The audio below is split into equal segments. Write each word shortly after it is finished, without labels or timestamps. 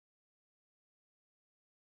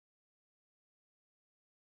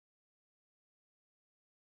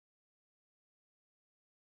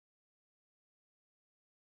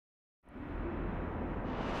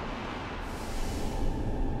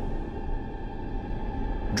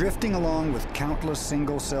Drifting along with countless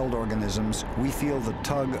single-celled organisms, we feel the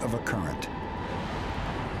tug of a current.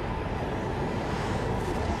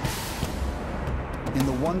 In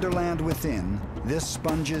the wonderland within, this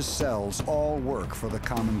sponge's cells all work for the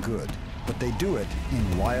common good, but they do it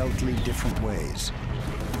in wildly different ways.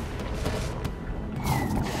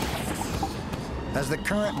 As the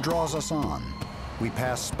current draws us on, we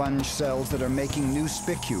pass sponge cells that are making new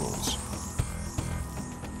spicules.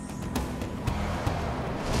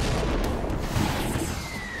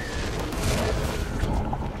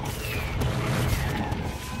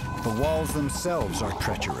 The walls themselves are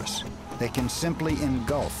treacherous. They can simply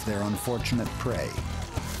engulf their unfortunate prey.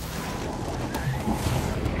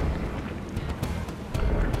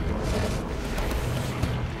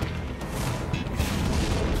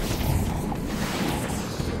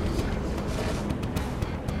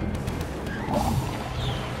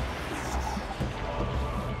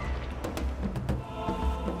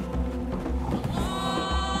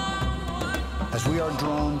 As we are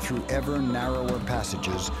drawn through ever narrower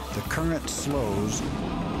passages, the current slows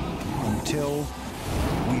until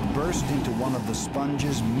we burst into one of the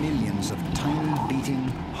sponge's millions of tiny beating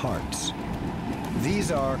hearts.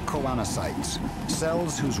 These are choanocytes,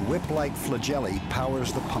 cells whose whip-like flagellae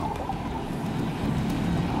powers the pump.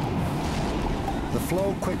 The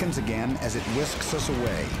flow quickens again as it whisks us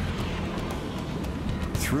away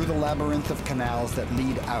through the labyrinth of canals that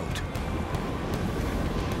lead out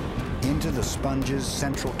into the sponge's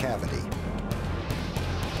central cavity.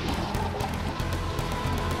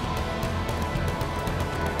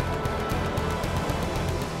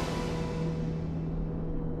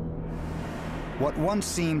 What once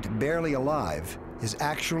seemed barely alive is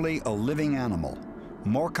actually a living animal,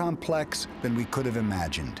 more complex than we could have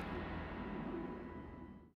imagined.